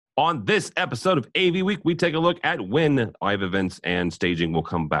On this episode of AV Week, we take a look at when live events and staging will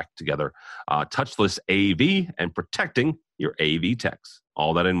come back together. Touchless AV and protecting your AV techs.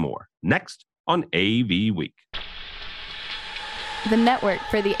 All that and more. Next on AV Week. The network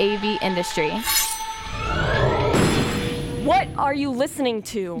for the AV industry. What are you listening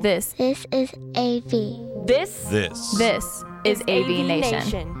to? This is AV. This is AV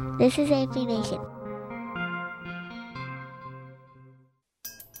Nation. This is AV Nation.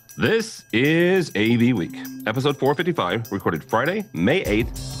 This is AV Week, episode 455, recorded Friday, May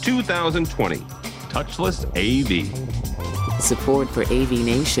 8th, 2020. Touchless AV. Support for AV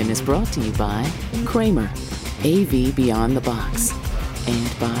Nation is brought to you by Kramer, AV Beyond the Box,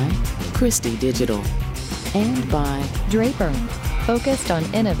 and by Christie Digital, and by Draper, focused on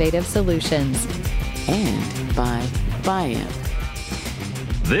innovative solutions, and by Biamp.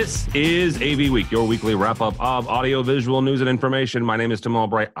 This is AV Week, your weekly wrap-up of audio-visual news and information. My name is Tim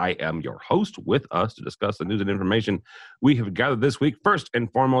Albright. I am your host. With us to discuss the news and information we have gathered this week. First and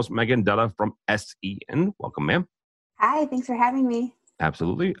foremost, Megan Dutta from SEN. Welcome, ma'am. Hi, thanks for having me.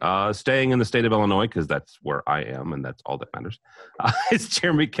 Absolutely. Staying in the state of Illinois, because that's where I am, and that's all that matters. It's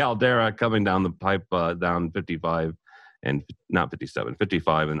Jeremy Caldera coming down the pipe, down 55 and not 57,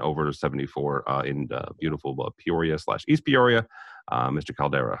 55 and over 74 in beautiful Peoria/East Peoria. Mr.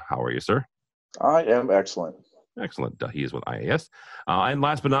 Caldera, how are you, sir? I am excellent. Excellent. He is with IAS. And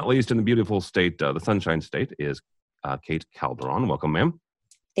last but not least, in the beautiful state, the Sunshine State, is Kate Calderon. Welcome, ma'am.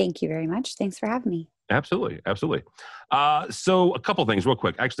 Thank you very much. Thanks for having me. Absolutely. So a couple things real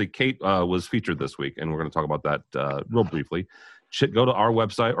quick. Actually, Kate was featured this week, and we're going to talk about that real briefly. Go to our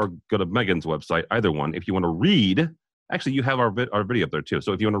website or go to Megan's website, either one. If you want to read, actually, you have our video up there too.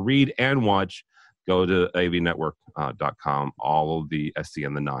 So if you want to read and watch, go to avnetwork.com, all of the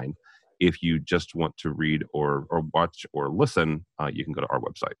SCN, the 9. If you just want to read or watch or listen, you can go to our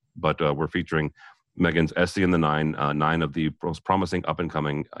website. But we're featuring Megan's SCN, the 9, 9 of the most promising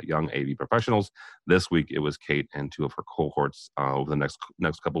up-and-coming young AV professionals. This week, it was Kate and 2 of her cohorts. Over the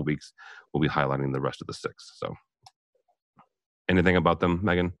next couple of weeks, we'll be highlighting the rest of the 6. So anything about them,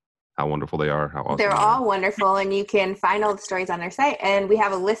 Megan? How wonderful they are, how awesome they're all wonderful, and you can find all the stories on their site. And we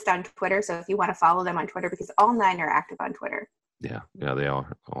have a list on Twitter, so if you want to follow them on Twitter, because all 9 are active on Twitter. Yeah, they all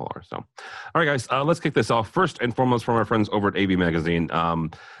are. So, all right, guys, let's kick this off. First and foremost, from our friends over at AV Magazine,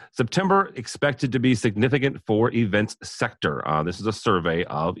 September expected to be significant for events sector. This is a survey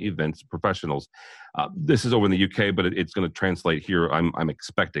of events professionals. This is over in the UK, but it's going to translate here. I'm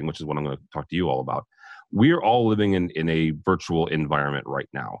expecting, which is what I'm going to talk to you all about. We're all living in a virtual environment right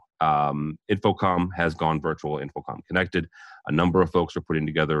now. Infocom has gone virtual, Infocom Connected. A number of folks are putting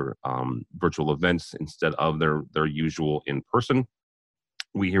together virtual events instead of their usual in-person.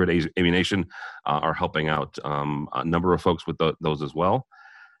 We here at AV Nation are helping out a number of folks with those as well.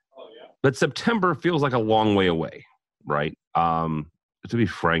 Oh, yeah. But September feels like a long way away, right? To be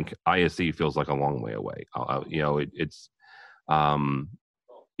frank, ISE feels like a long way away.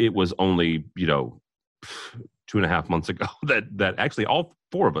 It was only, 2.5 months ago that actually all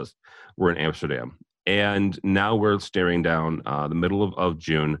 4 of us were in Amsterdam. And now we're staring down the middle of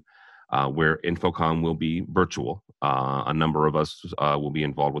June, where Infocom will be virtual. A number of us will be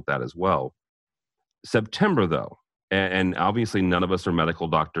involved with that as well. September, though, and obviously none of us are medical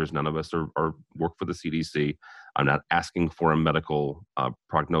doctors. None of us are work for the CDC. I'm not asking for a medical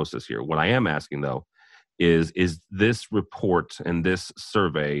prognosis here. What I am asking, though, is this report and this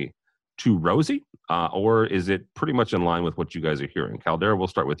survey too rosy, or is it pretty much in line with what you guys are hearing? Caldera, we'll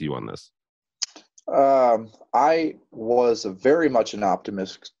start with you on this. I was very much an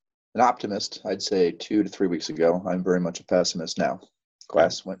optimist, I'd say 2 to 3 weeks ago. I'm very much a pessimist now.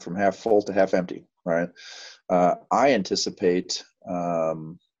 Glass went from half full to half empty, right? I anticipate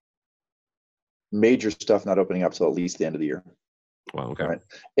major stuff not opening up till at least the end of the year. Well, okay. Right?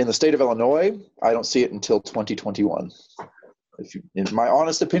 In the state of Illinois, I don't see it until 2021. In my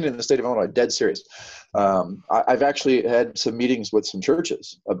honest opinion, in the state of Illinois, dead serious. I've actually had some meetings with some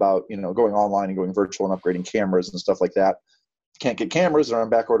churches about, going online and going virtual and upgrading cameras and stuff like that. Can't get cameras; they're on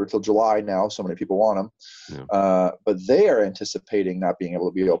back order till July now. So many people want them, but they are anticipating not being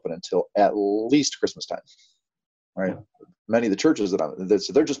able to be open until at least Christmas time. Right? Yeah. Many of the churches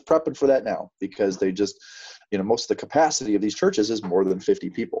they're just prepping for that now, because they just, most of the capacity of these churches is more than 50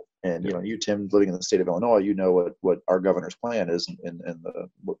 people. And, you, Tim, living in the state of Illinois, what our governor's plan is and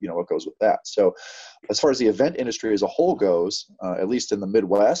what goes with that. So as far as the event industry as a whole goes, at least in the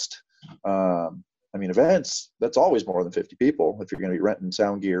Midwest, events, that's always more than 50 people if you're going to be renting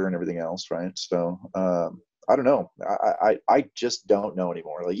sound gear and everything else. Right. So I don't know. I just don't know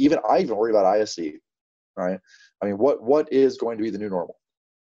anymore. I even worry about ISE. Right. What is going to be the new normal?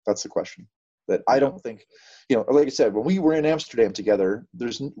 That's the question. That I don't think, like I said, when we were in Amsterdam together,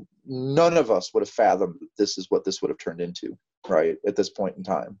 there's none of us would have fathomed this is what this would have turned into, right, at this point in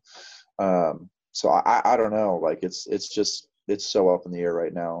time. So I don't know. Like it's so up in the air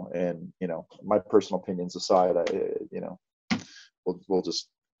right now. And, my personal opinions aside, we'll just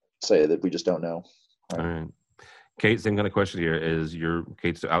say that we just don't know. Right? All right. Kate, same kind of question here.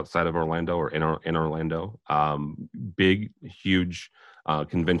 Kate's outside of Orlando or in Orlando? Big, huge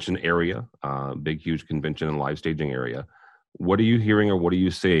convention area, big, huge convention and live staging area. What are you hearing or what are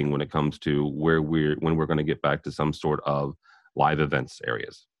you seeing when it comes to when we're going to get back to some sort of live events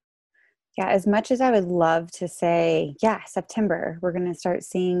areas? Yeah, as much as I would love to say, yeah, September, we're going to start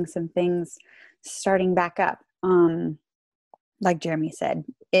seeing some things starting back up. Like Jeremy said,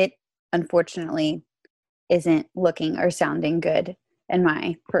 it unfortunately isn't looking or sounding good, in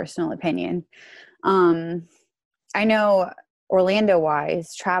my personal opinion. I know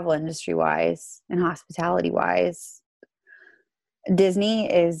Orlando-wise, travel industry-wise, and hospitality-wise,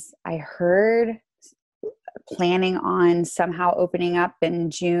 Disney is, I heard, planning on somehow opening up in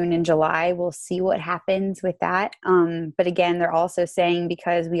June and July. We'll see what happens with that. But again, they're also saying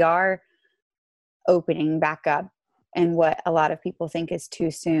because we are opening back up and what a lot of people think is too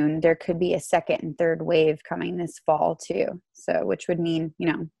soon, there could be a second and third wave coming this fall too. So, which would mean,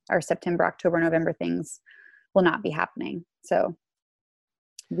 our September, October, November things will not be happening. So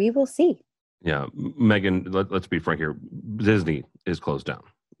we will see. Yeah. Megan, let's be frank here. Disney is closed down,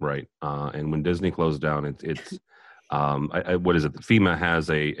 right? And when Disney closed down, it's what is it? FEMA has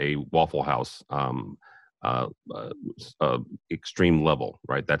a Waffle House extreme level,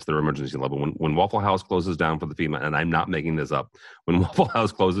 right? That's their emergency level. When Waffle House closes down for the FEMA, and I'm not making this up, when Waffle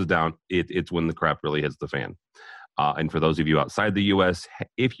House closes down, it's when the crap really hits the fan. And for those of you outside the U.S.,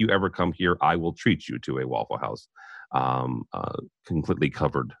 if you ever come here, I will treat you to a Waffle House, completely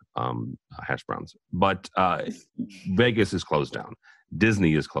covered hash browns. But Vegas is closed down.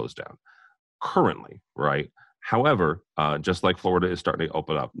 Disney is closed down currently, right? However, just like Florida is starting to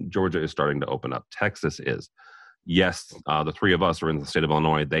open up, Georgia is starting to open up, Texas is. Yes, the three of us are in the state of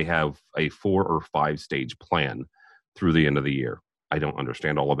Illinois. They have a 4 or 5 stage plan through the end of the year. I don't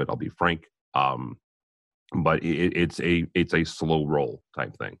understand all of it, I'll be frank. But it's a slow roll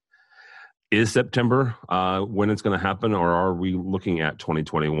type thing. Is September when it's going to happen, or are we looking at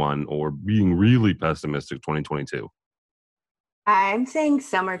 2021 or being really pessimistic 2022? I'm saying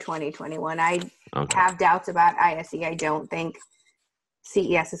summer 2021. I have doubts about ISE. I don't think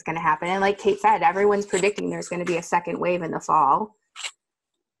CES is going to happen. And like Kate said, everyone's predicting there's going to be a second wave in the fall.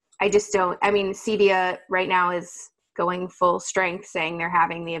 I just don't. I mean, CEDIA right now is going full strength saying they're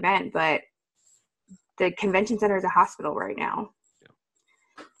having the event, but the convention center is a hospital right now. Yeah.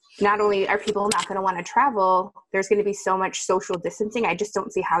 Not only are people not going to want to travel, there's going to be so much social distancing. I just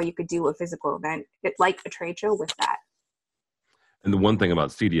don't see how you could do a physical event like a trade show with that. And the one thing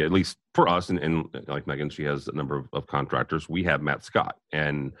about CEDIA, at least for us, and like Megan, she has a number of contractors, we have Matt Scott.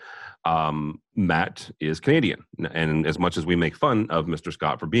 And Matt is Canadian. And as much as we make fun of Mr.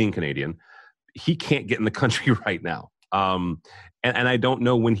 Scott for being Canadian, he can't get in the country right now. And I don't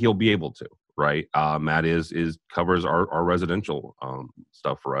know when he'll be able to, right? Matt covers our residential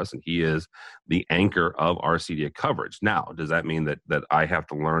stuff for us, and he is the anchor of our CEDIA coverage. Now, does that mean that I have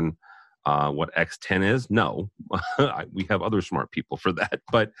to learn what X10 is? No, we have other smart people for that.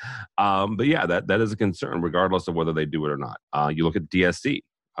 But yeah, that is a concern, regardless of whether they do it or not. You look at DSC,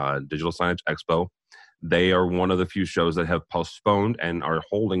 Digital Signage Expo. They are one of the few shows that have postponed and are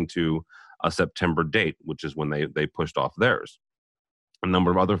holding to a September date, which is when they pushed off theirs. A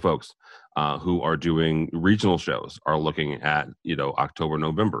number of other folks who are doing regional shows are looking at October,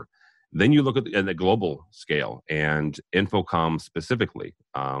 November. Then you look at the global scale, and Infocom specifically,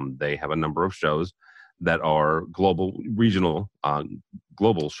 they have a number of shows that are regional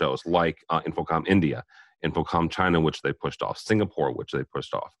global shows, like Infocom India, Infocom China, which they pushed off, Singapore, which they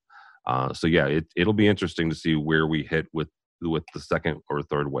pushed off. So yeah, it'll be interesting to see where we hit with the second or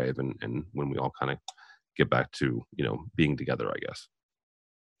third wave, and when we all kind of get back to being together, I guess.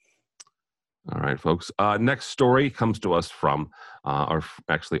 All right, folks. Next story comes to us from,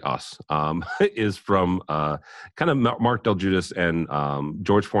 is from kind of Mark DelGiudice and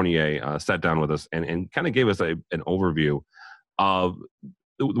George Fournier sat down with us and kind of gave us an overview of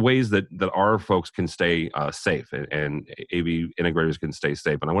the ways that our folks can stay safe and AV integrators can stay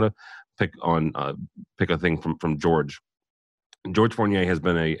safe. And I want to pick a thing from George. George Fournier has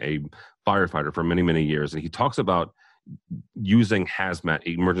been a firefighter for many, many years, and he talks about using hazmat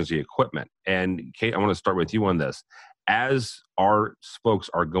emergency equipment. And Kate, I want to start with you on this. As our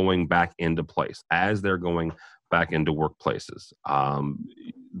folks are going back into place, as they're going back into workplaces,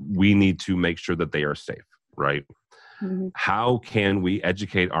 we need to make sure that they are safe, right? Mm-hmm. How can we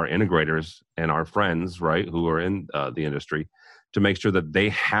educate our integrators and our friends, right, who are in the industry, to make sure that they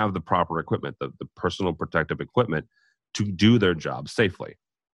have the proper equipment, the personal protective equipment to do their job safely?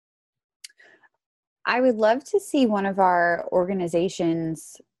 I would love to see one of our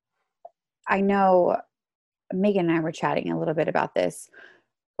organizations. I know Megan and I were chatting a little bit about this.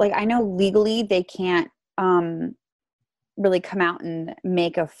 Like, I know legally they can't really come out and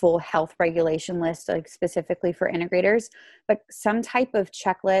make a full health regulation list, like specifically for integrators, but some type of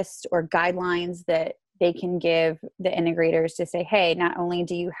checklist or guidelines that they can give the integrators to say, hey, not only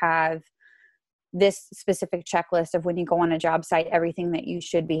do you have this specific checklist of when you go on a job site, everything that you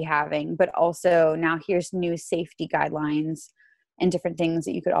should be having, but also now here's new safety guidelines and different things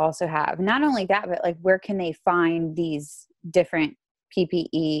that you could also have. Not only that, but like, where can they find these different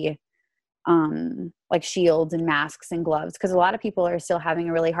PPE, like shields and masks and gloves? Because a lot of people are still having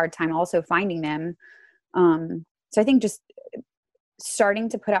a really hard time also finding them. So I think just starting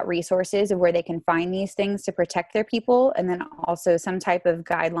to put out resources of where they can find these things to protect their people, and then also some type of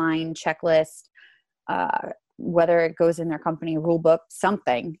guideline checklist, whether it goes in their company rule book,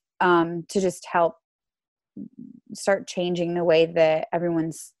 something, to just help start changing the way that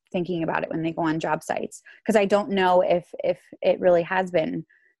everyone's thinking about it when they go on job sites. Because I don't know if it really has been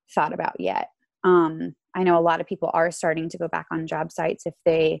thought about yet. I know a lot of people are starting to go back on job sites if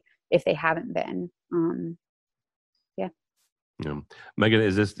they haven't been. Yeah. Megan,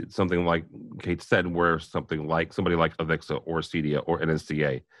 is this something like Kate said, where somebody like Avixa or CEDIA or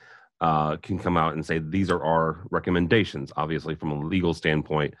NSCA can come out and say, these are our recommendations? Obviously, from a legal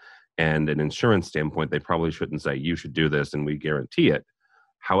standpoint and an insurance standpoint, they probably shouldn't say, you should do this and we guarantee it.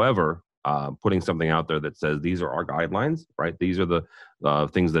 However, putting something out there that says, these are our guidelines, right? These are the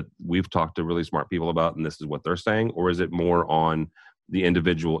things that we've talked to really smart people about, and this is what they're saying? Or is it more on the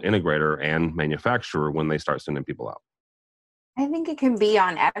individual integrator and manufacturer when they start sending people out? I think it can be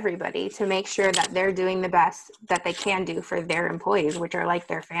on everybody to make sure that they're doing the best that they can do for their employees, which are like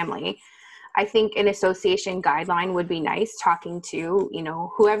their family. I think an association guideline would be nice, talking to,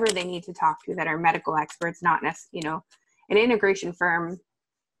 whoever they need to talk to that are medical experts, not necessarily, an integration firm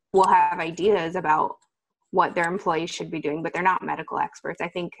will have ideas about what their employees should be doing, but they're not medical experts. I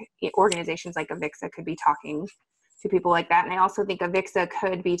think organizations like Avixa could be talking to people like that. And I also think Avixa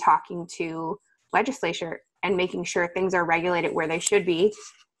could be talking to legislature and making sure things are regulated where they should be,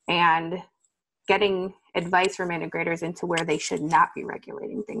 and getting advice from integrators into where they should not be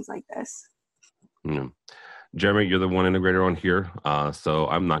regulating things like this. Yeah. Jeremy, you're the one integrator on here, so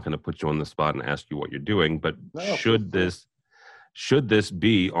I'm not going to put you on the spot and ask you what you're doing, but should this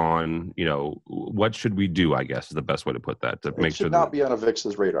be on, what should we do, I guess is the best way to put that, to make sure that it should not be on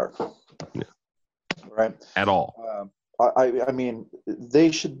Avixa's radar. Yeah. Right. At all. I mean,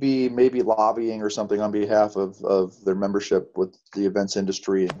 they should be maybe lobbying or something on behalf of their membership with the events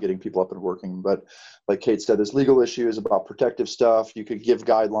industry and getting people up and working. But like Kate said, there's legal issues about protective stuff. You could give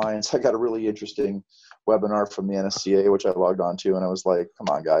guidelines. I got a really interesting webinar from the NSCA, which I logged on to, and I was like, come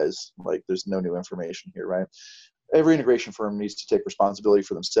on, guys, like, there's no new information here, right? Every integration firm needs to take responsibility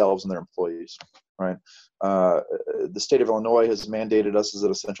for themselves and their employees, right? The state of Illinois has mandated us as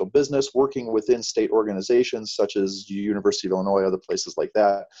an essential business, working within state organizations such as University of Illinois, other places like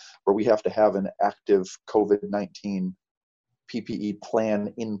that, where we have to have an active COVID-19 PPE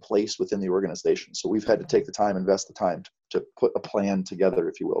plan in place within the organization. So we've had to take the time, invest the time to put a plan together,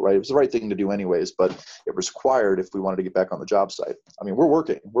 if you will, right? It was the right thing to do anyways, but it was required if we wanted to get back on the job site. I mean, we're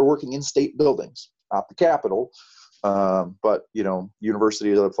working in state buildings, not the Capitol, but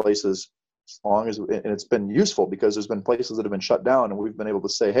universities, other places, as long as, and it's been useful because there's been places that have been shut down and we've been able to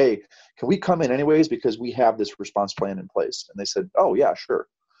say, hey, can we come in anyways because we have this response plan in place? And they said, oh yeah, sure,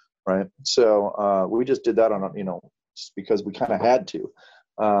 right? So we just did that on, just because we kind of had to.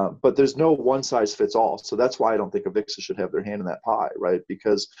 But there's no one size fits all. So that's why I don't think Avixa should have their hand in that pie, right?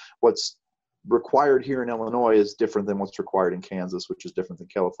 Because what's required here in Illinois is different than what's required in Kansas, which is different than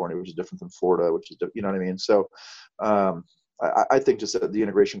California, which is different than Florida, which is, you know what I mean? So I think just that the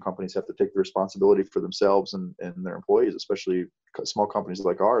integration companies have to take the responsibility for themselves and their employees, especially small companies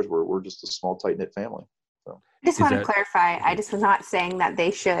like ours, where we're just a small, tight-knit family. So. I just want to clarify, I just was not saying that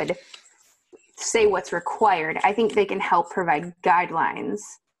they should say what's required. I think they can help provide guidelines.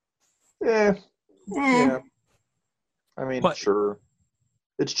 Yeah. I mean, sure.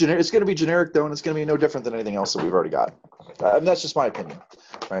 It's generic. It's going to be generic, though, and it's going to be no different than anything else that we've already got. And that's just my opinion,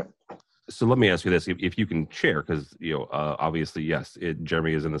 right? So let me ask you this, if you can share, because obviously, yes,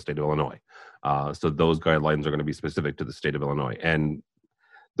 Jeremy is in the state of Illinois, so those guidelines are going to be specific to the state of Illinois. And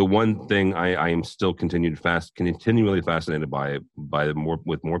The one thing I am still continually fascinated by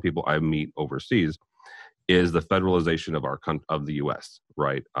with more people I meet overseas is the federalization of the U.S.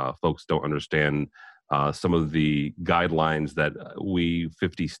 Right? Folks don't understand some of the guidelines that we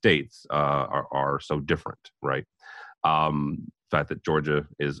 50 states are so different. Right? The fact that Georgia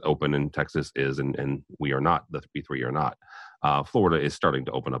is open and Texas is, and we are not. The B3 are not. Florida is starting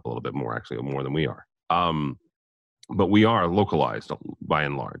to open up a little bit more, actually, more than we are. But we are localized by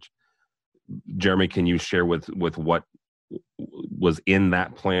and large. Jeremy, can you share with what was in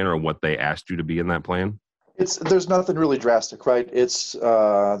that plan or what they asked you to be in that plan? There's nothing really drastic, right? It's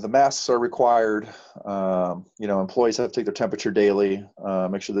the masks are required. Employees have to take their temperature daily.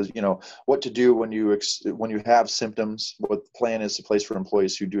 Make sure there's what to do when you have symptoms. What the plan is in place for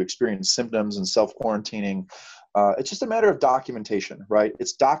employees who do experience symptoms and self-quarantining. It's just a matter of documentation, right?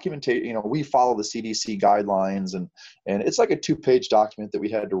 It's documentation. We follow the CDC guidelines, and it's like a 2-page document that we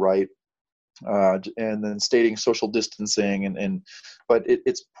had to write, and then stating social distancing, but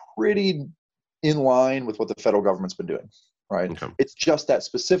it's pretty in line with what the federal government's been doing, right? Okay. It's just that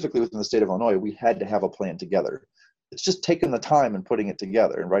specifically within the state of Illinois, we had to have a plan together. It's just taking the time and putting it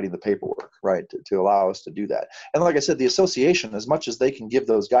together and writing the paperwork, right, to allow us to do that. And like I said, the association, as much as they can give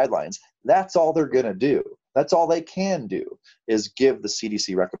those guidelines, that's all they're going to do. That's all they can do is give the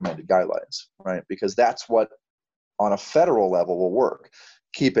CDC recommended guidelines, right? Because that's what on a federal level will work.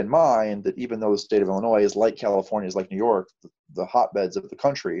 Keep in mind that even though the state of Illinois is like California, is like New York, the hotbeds of the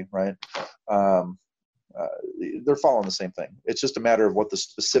country, right? They're following the same thing. It's just a matter of what the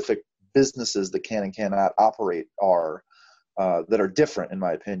specific businesses that can and cannot operate are that are different, in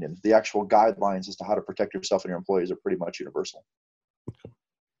my opinion. The actual guidelines as to how to protect yourself and your employees are pretty much universal.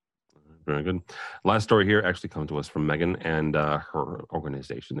 Very good. Last story here actually comes to us from Megan and her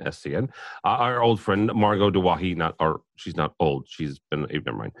organization, SCN. Our old friend, Margot Dewahi, she's not old, she's been,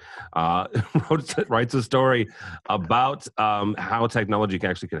 never mind, writes a story about how technology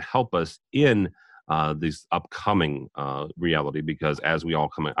can help us in this upcoming reality, because as we all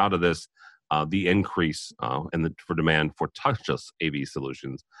come out of this, the increase for demand for touchless AV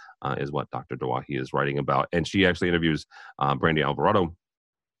solutions is what Dr. Dewahi is writing about. And she actually interviews Brandy Alvarado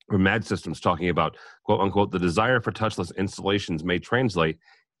from Mad Systems, talking about, quote unquote, the desire for touchless installations may translate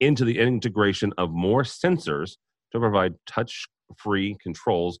into the integration of more sensors to provide touch-free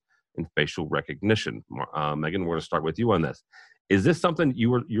controls and facial recognition. Megan, we're going to start with you on this. Is this something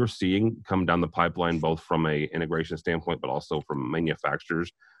you're seeing come down the pipeline, both from a integration standpoint, but also from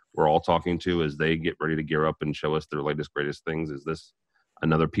manufacturers we're all talking to as they get ready to gear up and show us their latest, greatest things? Is this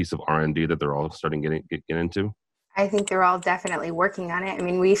another piece of R&D that they're all starting to get into? I think they're all definitely working on it. I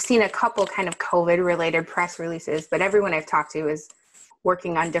mean, we've seen a couple kind of COVID-related press releases, but everyone I've talked to is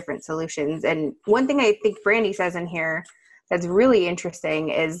working on different solutions. And one thing I think Brandy says in here that's really interesting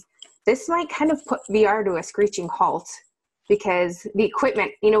is this might kind of put VR to a screeching halt, because the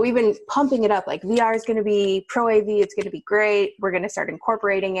equipment, we've been pumping it up like VR is going to be pro AV, it's going to be great, we're going to start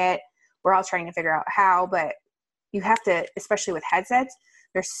incorporating it. We're all trying to figure out how, but you have to, especially with headsets,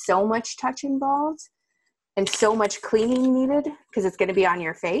 there's so much touch involved and so much cleaning needed because it's going to be on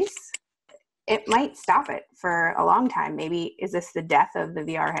your face. It might stop it for a long time. Maybe is this the death of the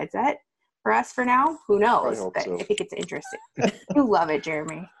VR headset for us for now? Who knows? But so. I think it's interesting. You love it,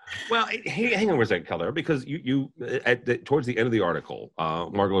 Jeremy. Well, hang on a second, Keller, because towards the end of the article,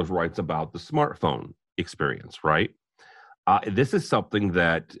 Margot writes about the smartphone experience, right? This is something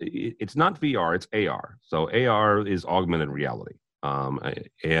that it's not VR, it's AR. So AR is augmented reality.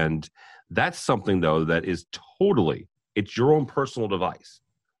 And that's something, though, that is it's your own personal device,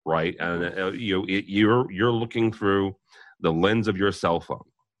 right? And you're looking through the lens of your cell phone.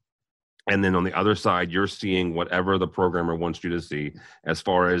 And then on the other side, you're seeing whatever the programmer wants you to see, as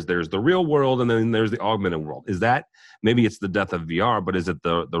far as there's the real world and then there's the augmented world. Is that, maybe it's the death of VR, but is it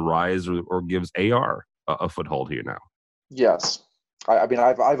the rise or gives AR a foothold here now? Yes. I mean,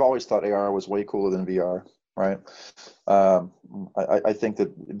 I've always thought AR was way cooler than VR, right? I think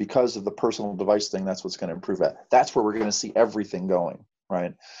that because of the personal device thing, that's what's going to improve that. That's where we're going to see everything going,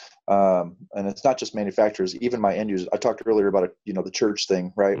 right? And it's not just manufacturers, even my end users. I talked earlier about the church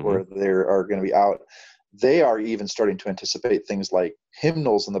thing, right? Mm-hmm. Where they are going to be out. They are even starting to anticipate things like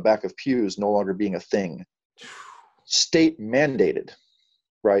hymnals in the back of pews no longer being a thing. State mandated,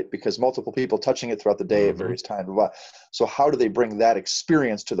 right? Because multiple people touching it throughout the day at various times. Blah, blah. So how do they bring that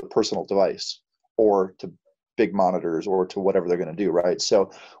experience to the personal device or to big monitors or to whatever they're going to do, right?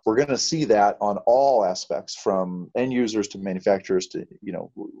 So we're going to see that on all aspects, from end users to manufacturers to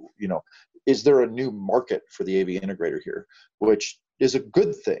is there a new market for the AV integrator here, which is a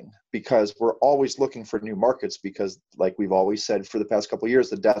good thing, because we're always looking for new markets, because like we've always said for the past couple of years,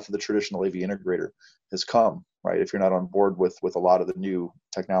 the death of the traditional AV integrator has come, right? If you're not on board with a lot of the new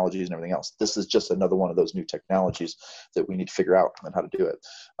technologies and everything else, this is just another one of those new technologies that we need to figure out and how to do it.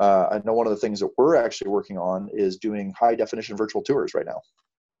 I know one of the things that we're actually working on is doing high definition virtual tours right now,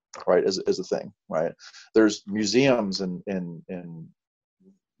 right? As a thing, right? There's museums and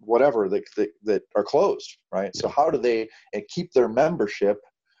whatever that are closed, right? So how do they keep their membership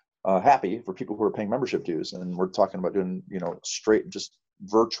happy for people who are paying membership dues? And we're talking about doing, straight just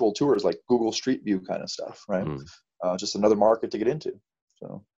virtual tours like Google Street View kind of stuff, right? Just another market to get into.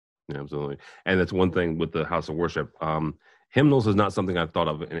 So yeah, absolutely. And that's one thing with the House of Worship. Hymnals is not something I've thought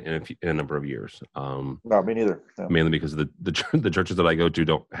of in a number of years. No, me neither. No. Mainly because the churches that I go to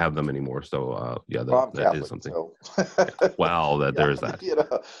don't have them anymore. So that Catholic, is something. So. Wow, there is that.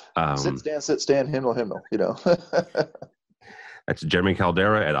 Sit, stand, hymnal. That's Jeremy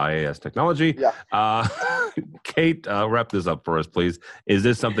Caldera at IAS Technology. Yeah. Kate, wrap this up for us, please. Is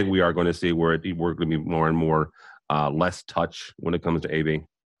this something we are going to see where we're going to be more and more less touch when it comes to AV?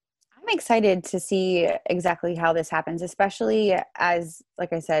 I'm excited to see exactly how this happens, especially as,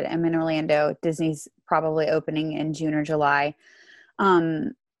 like I said, I'm in Orlando. Disney's probably opening in June or July.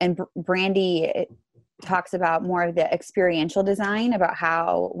 And Brandy talks about more of the experiential design, about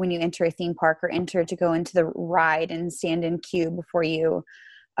how when you enter a theme park or enter to go into the ride and stand in queue before you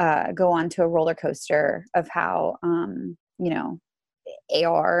go onto a roller coaster, of how,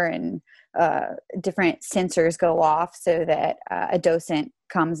 AR and different sensors go off so that a docent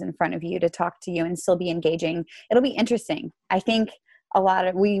comes in front of you to talk to you and still be engaging. It'll be interesting. I think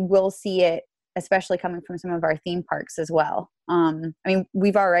we will see it, especially coming from some of our theme parks as well.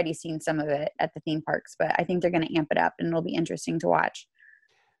 We've already seen some of it at the theme parks, but I think they're going to amp it up, and it'll be interesting to watch.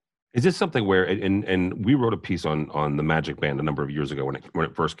 Is this something where, and we wrote a piece on the Magic Band a number of years ago when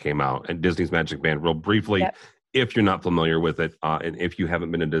it first came out, and Disney's Magic Band, real briefly, if you're not familiar with it, and if you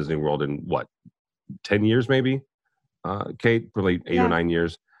haven't been to Disney World in 10 years maybe, Kate, probably 8 or 9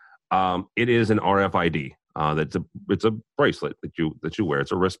 years, it is an RFID. It's a bracelet that you wear.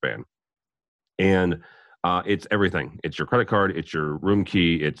 It's a wristband, and it's everything. It's your credit card. It's your room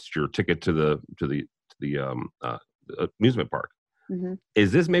key. It's your ticket to the amusement park. Mm-hmm.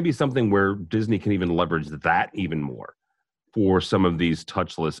 Is this maybe something where Disney can even leverage that even more for some of these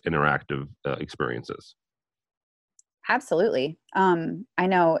touchless interactive experiences? Absolutely. I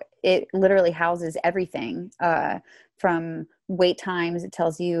know it literally houses everything from wait times. It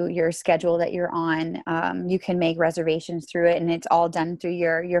tells you your schedule that you're on. You can make reservations through it, and it's all done through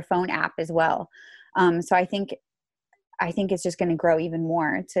your phone app as well. So I think it's just going to grow even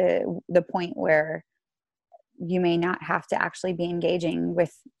more to the point where you may not have to actually be engaging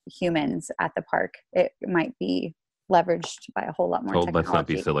with humans at the park. It might be leveraged by a whole lot more technology. Let's not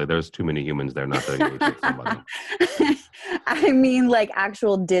be silly. There's too many humans there not to engage with somebody. I mean, like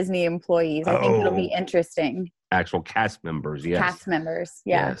actual Disney employees. I think it'll be interesting. Actual cast members, yes. Cast members,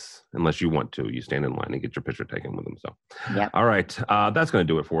 yeah. Yes, unless you want to. You stand in line and get your picture taken with them. So, yep. All right. That's going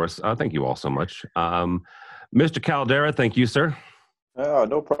to do it for us. Thank you all so much. Mr. Caldera, thank you, sir.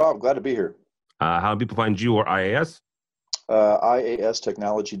 No problem. Glad to be here. How do people find you or IAS?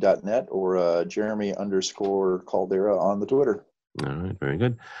 IAStechnology.net or Jeremy_Caldera on the Twitter. All right, very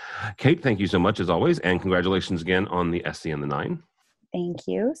good. Kate, thank you so much as always, and congratulations again on the SC and the 9. Thank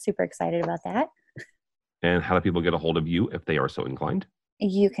you. Super excited about that. And how do people get a hold of you if they are so inclined?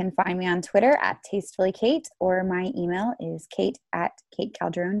 You can find me on Twitter at TastefullyKate, or my email is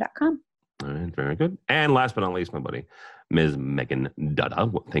kate@katecalderon.com. All right, very good. And last but not least, my buddy, Ms. Megan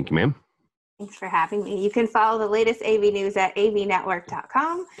Dutta. Thank you, ma'am. Thanks for having me. You can follow the latest AV news at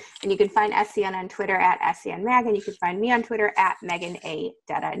avnetwork.com, and you can find SCN on Twitter at SCNMag, and you can find me on Twitter at Megan A.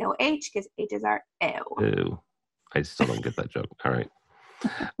 Dutta. No H, because H's are ew. Ew. I still don't get that joke. All right.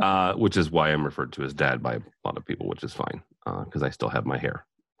 Which is why I'm referred to as dad by a lot of people, which is fine, because I still have my hair,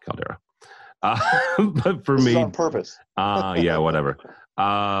 Caldera. But for me, on purpose. Yeah, whatever.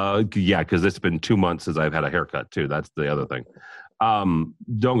 Yeah, because it's been 2 months since I've had a haircut too. That's the other thing.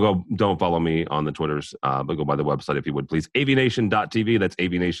 Don't follow me on the Twitters, but go by the website if you would, please. avnation.tv. That's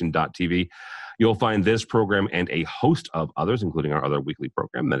avnation.tv. You'll find this program and a host of others, including our other weekly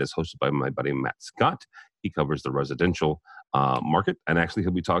program that is hosted by my buddy Matt Scott. He covers the residential market, and actually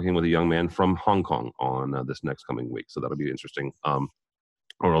he'll be talking with a young man from Hong Kong on this next coming week. So that'll be interesting.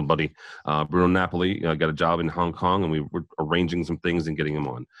 our old buddy Bruno Napoli got a job in Hong Kong, and we were arranging some things and getting him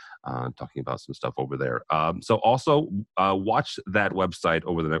on, talking about some stuff over there. So also watch that website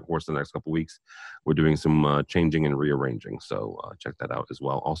over the course of the next couple of weeks. We're doing some changing and rearranging, so check that out as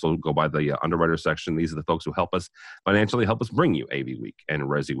well. Also go by the underwriter section. These are the folks who help us financially, help us bring you AV Week and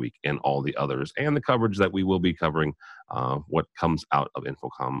Resi Week and all the others, and the coverage that we will be covering, what comes out of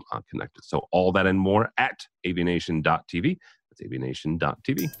InfoComm Connected. So all that and more at avnation.tv. That's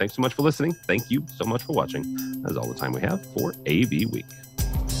avnation.tv. Thanks so much for listening. Thank you so much for watching. That's all the time we have for AV Week.